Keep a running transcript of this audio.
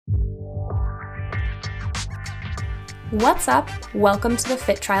What's up? Welcome to the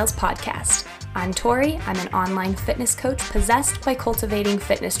Fit Trials podcast. I'm Tori. I'm an online fitness coach possessed by cultivating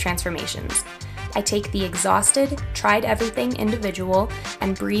fitness transformations. I take the exhausted, tried everything individual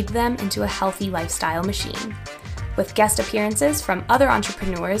and breathe them into a healthy lifestyle machine. With guest appearances from other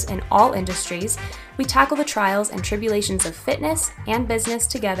entrepreneurs in all industries, we tackle the trials and tribulations of fitness and business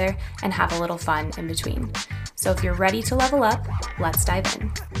together and have a little fun in between. So if you're ready to level up, let's dive in.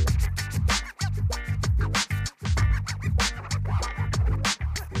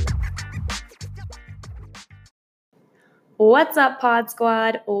 What's up, Pod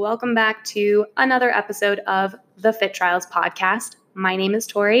Squad? Welcome back to another episode of the Fit Trials podcast. My name is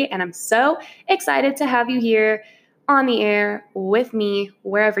Tori, and I'm so excited to have you here on the air with me,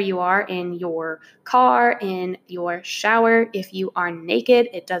 wherever you are, in your car, in your shower. If you are naked,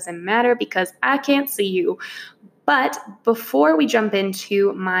 it doesn't matter because I can't see you. But before we jump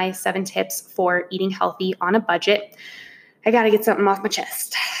into my 7 tips for eating healthy on a budget, I got to get something off my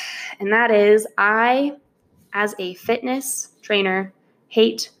chest. And that is, I, as a fitness trainer,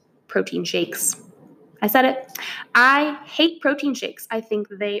 hate protein shakes. I said it. I hate protein shakes. I think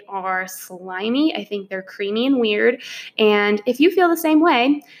they are slimy. I think they're creamy and weird. And if you feel the same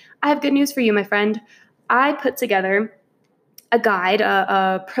way, I have good news for you, my friend. I put together a guide,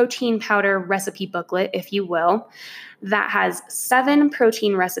 a protein powder recipe booklet, if you will, that has 7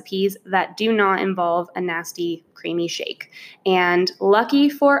 protein recipes that do not involve a nasty, creamy shake. And lucky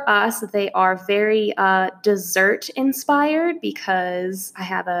for us, they are very dessert inspired because I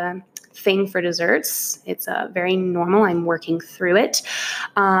have a thing for desserts. It's very normal. I'm working through it.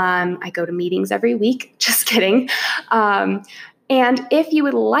 I go to meetings every week. Just kidding. And if you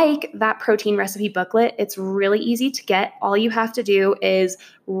would like that protein recipe booklet, it's really easy to get. All you have to do is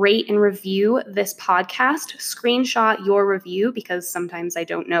rate and review this podcast, screenshot your review, because sometimes I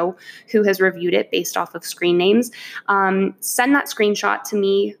don't know who has reviewed it based off of screen names. Send that screenshot to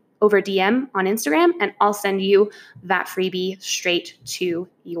me over DM on Instagram, and I'll send you that freebie straight to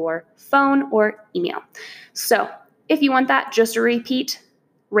your phone or email. So if you want that, just a repeat,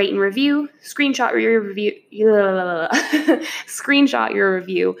 rate and review, screenshot your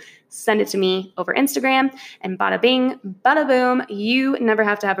review, send it to me over Instagram, and bada bing, bada boom, you never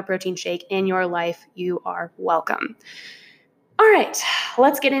have to have a protein shake in your life. You are welcome. All right,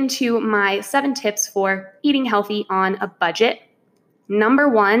 let's get into my 7 tips for eating healthy on a budget. Number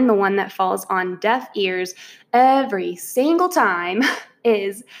 1, the one that falls on deaf ears every single time,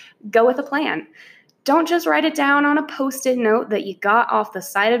 is go with a plan. Don't just write it down on a Post-it note that you got off the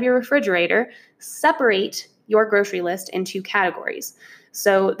side of your refrigerator. Separate your grocery list into categories.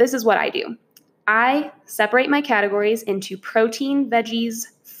 So this is what I do. I separate my categories into protein, veggies,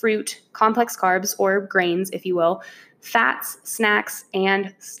 fruit, complex carbs, or grains, if you will, fats, snacks,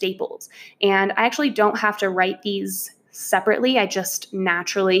 and staples. And I actually don't have to write these separately. I just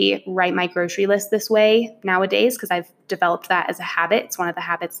naturally write my grocery list this way nowadays because I've developed that as a habit. It's one of the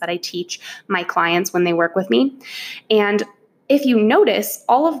habits that I teach my clients when they work with me. And if you notice,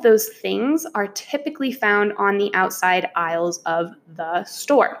 all of those things are typically found on the outside aisles of the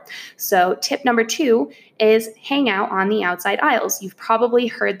store. So tip number 2 is hang out on the outside aisles. You've probably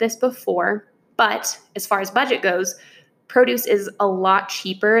heard this before, but as far as budget goes, produce is a lot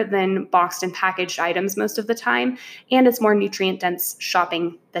cheaper than boxed and packaged items most of the time, and it's more nutrient-dense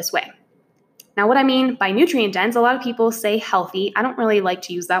shopping this way. Now, what I mean by nutrient-dense, a lot of people say healthy. I don't really like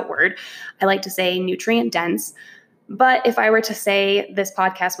to use that word. I like to say nutrient-dense. But if I were to say this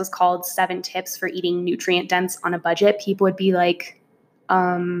podcast was called 7 Tips for Eating Nutrient-Dense on a Budget, people would be like,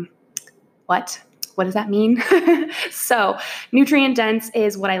 what? What does that mean? So nutrient-dense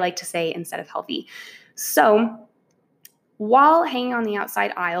is what I like to say instead of healthy. So while hanging on the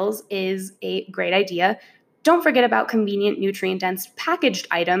outside aisles is a great idea, don't forget about convenient nutrient-dense packaged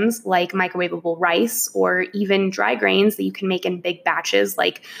items like microwavable rice or even dry grains that you can make in big batches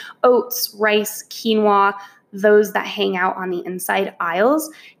like oats, rice, quinoa, those that hang out on the inside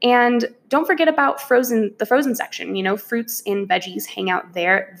aisles. And don't forget about the frozen section. Fruits and veggies hang out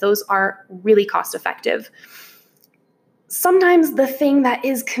there. Those are really cost effective. Sometimes the thing that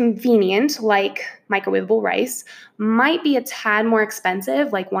is convenient, like microwavable rice, might be a tad more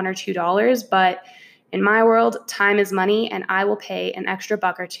expensive, like $1 or $2, but in my world, time is money, and I will pay an extra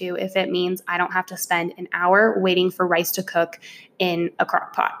 $1 or $2 if it means I don't have to spend an hour waiting for rice to cook in a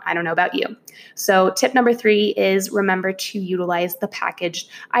crock pot. I don't know about you. So tip number 3 is remember to utilize the packaged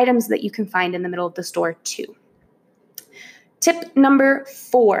items that you can find in the middle of the store too. Tip number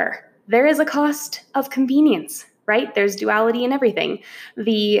 4, there is a cost of convenience. Right? There's duality in everything.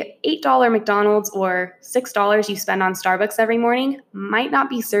 The $8 McDonald's or $6 you spend on Starbucks every morning might not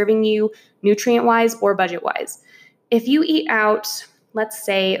be serving you nutrient-wise or budget-wise. if you eat out, let's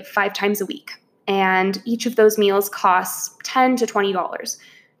say 5 times a week, and each of those meals costs $10 to $20,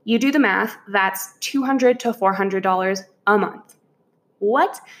 you do the math, that's $200 to $400 a month.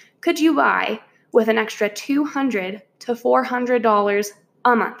 What could you buy with an extra $200 to $400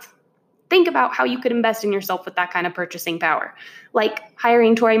 a month? Think about how you could invest in yourself with that kind of purchasing power. Like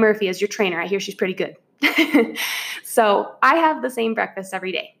hiring Tori Murphy as your trainer. I hear she's pretty good. So I have the same breakfast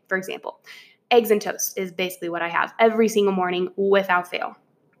every day, for example. Eggs and toast is basically what I have every single morning without fail.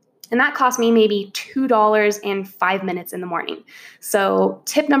 And that cost me maybe $2.05 in the morning. So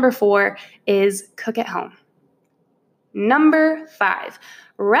tip number 4 is cook at home. Number 5,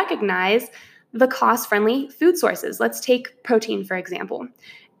 recognize the cost-friendly food sources. Let's take protein, for example.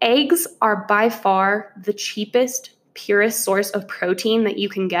 Eggs are by far the cheapest, purest source of protein that you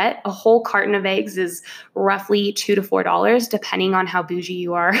can get. A whole carton of eggs is roughly $2 to $4, depending on how bougie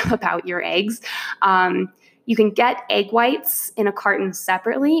you are about your eggs. You can get egg whites in a carton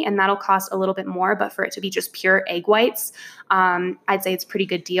separately, and that'll cost a little bit more, but for it to be just pure egg whites, I'd say it's a pretty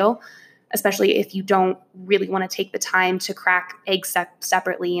good deal, especially if you don't really want to take the time to crack eggs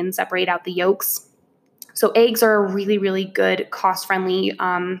separately and separate out the yolks. So eggs are a really, really good cost-friendly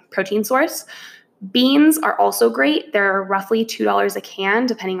protein source. Beans are also great. They're roughly $2 a can,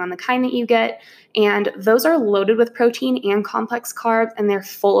 depending on the kind that you get. And those are loaded with protein and complex carbs, and they're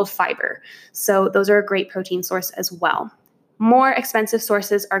full of fiber. So those are a great protein source as well. More expensive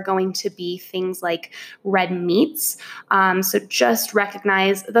sources are going to be things like red meats. So just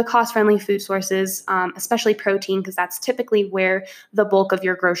recognize the cost-friendly food sources, especially protein, because that's typically where the bulk of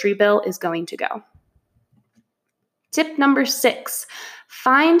your grocery bill is going to go. Tip number 6,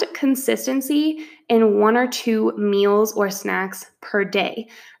 find consistency in 1 or 2 meals or snacks per day.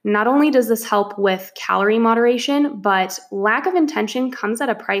 Not only does this help with calorie moderation, but lack of intention comes at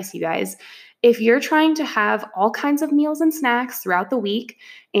a price, you guys. If you're trying to have all kinds of meals and snacks throughout the week,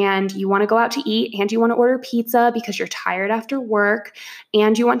 and you want to go out to eat, and you want to order pizza because you're tired after work,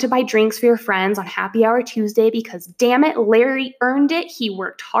 and you want to buy drinks for your friends on Happy Hour Tuesday because, damn it, Larry earned it, he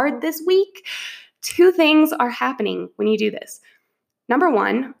worked hard this week, 2 things are happening when you do this. Number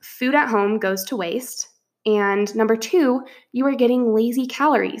 1, food at home goes to waste. And number 2, you are getting lazy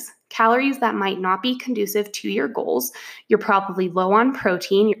calories that might not be conducive to your goals. You're probably low on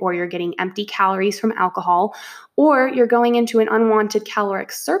protein, or you're getting empty calories from alcohol, or you're going into an unwanted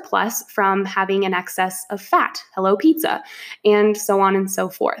caloric surplus from having an excess of fat, hello pizza, and so on and so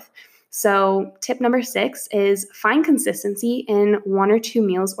forth. So tip number 6 is find consistency in 1 or 2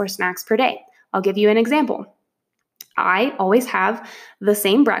 meals or snacks per day. I'll give you an example. I always have the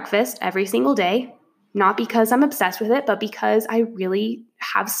same breakfast every single day, not because I'm obsessed with it, but because I really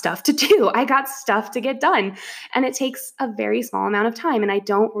have stuff to do. I got stuff to get done, and it takes a very small amount of time, and I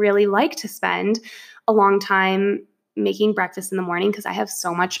don't really like to spend a long time making breakfast in the morning because I have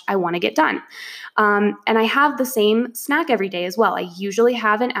so much I want to get done. And I have the same snack every day as well. I usually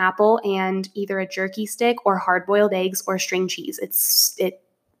have an apple and either a jerky stick or hard-boiled eggs or string cheese. It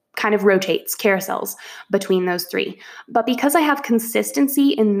kind of rotates, carousels between those 3. But because I have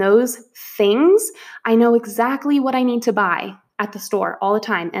consistency in those things, I know exactly what I need to buy at the store all the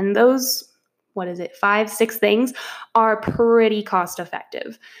time. And those, 5, 6 things are pretty cost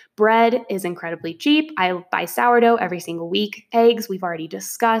effective. Bread is incredibly cheap. I buy sourdough every single week. Eggs, we've already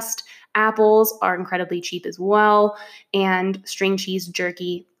discussed. Apples are incredibly cheap as well. And string cheese,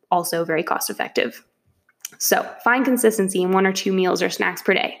 jerky, also very cost effective. So find consistency in 1 or 2 meals or snacks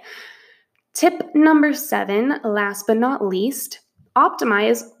per day. Tip number 7, last but not least,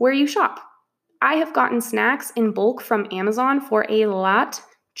 optimize where you shop. I have gotten snacks in bulk from Amazon for a lot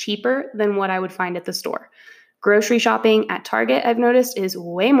cheaper than what I would find at the store. Grocery shopping at Target, I've noticed, is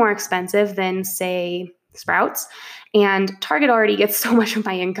way more expensive than, say, Sprouts. And Target already gets so much of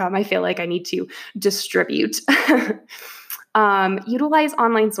my income, I feel like I need to distribute. Utilize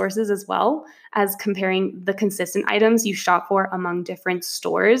online sources as well as comparing the consistent items you shop for among different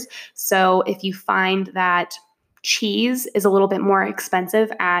stores. So if you find that cheese is a little bit more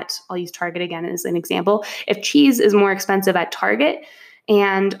expensive I'll use Target again as an example. If cheese is more expensive at Target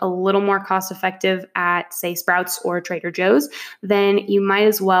and a little more cost effective at, say, Sprouts or Trader Joe's, then you might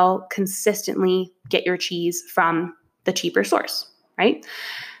as well consistently get your cheese from the cheaper source, right?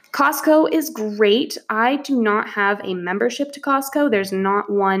 Costco is great. I do not have a membership to Costco. There's not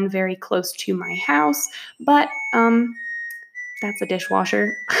one very close to my house, but that's a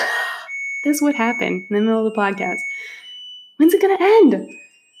dishwasher. This would happen in the middle of the podcast. When's it going to end?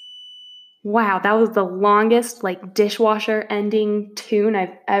 Wow, that was the longest dishwasher ending tune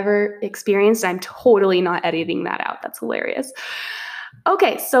I've ever experienced. I'm totally not editing that out. That's hilarious.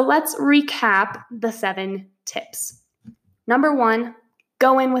 Okay, so let's recap the 7 tips. Number 1,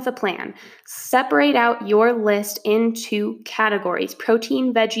 go in with a plan. Separate out your list into categories: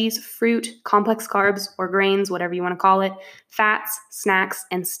 protein, veggies, fruit, complex carbs or grains, whatever you want to call it, fats, snacks,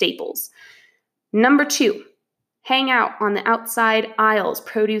 and staples. Number 2, hang out on the outside aisles.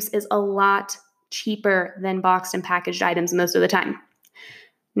 Produce is a lot cheaper than boxed and packaged items most of the time.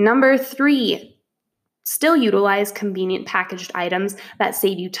 Number 3, still utilize convenient packaged items that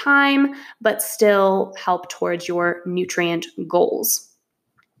save you time, but still help towards your nutrient goals.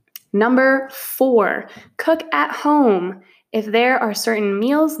 Number 4, cook at home. If there are certain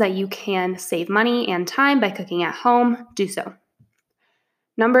meals that you can save money and time by cooking at home, do so.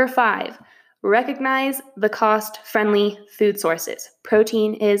 Number 5, recognize the cost-friendly food sources.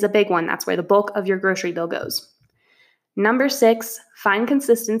 Protein is a big one. That's where the bulk of your grocery bill goes. Number 6, find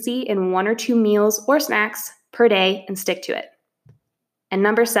consistency in 1 or 2 meals or snacks per day and stick to it. And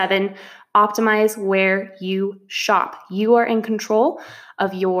number 7, optimize where you shop. You are in control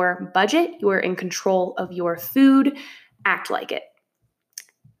of your budget. You are in control of your food. Act like it.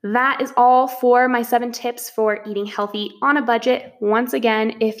 That is all for my 7 tips for eating healthy on a budget. Once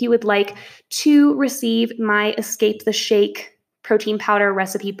again, if you would like to receive my Escape the Shake protein powder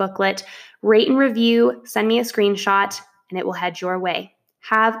recipe booklet, rate and review, send me a screenshot, and it will head your way.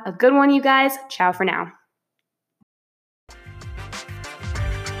 Have a good one, you guys. Ciao for now.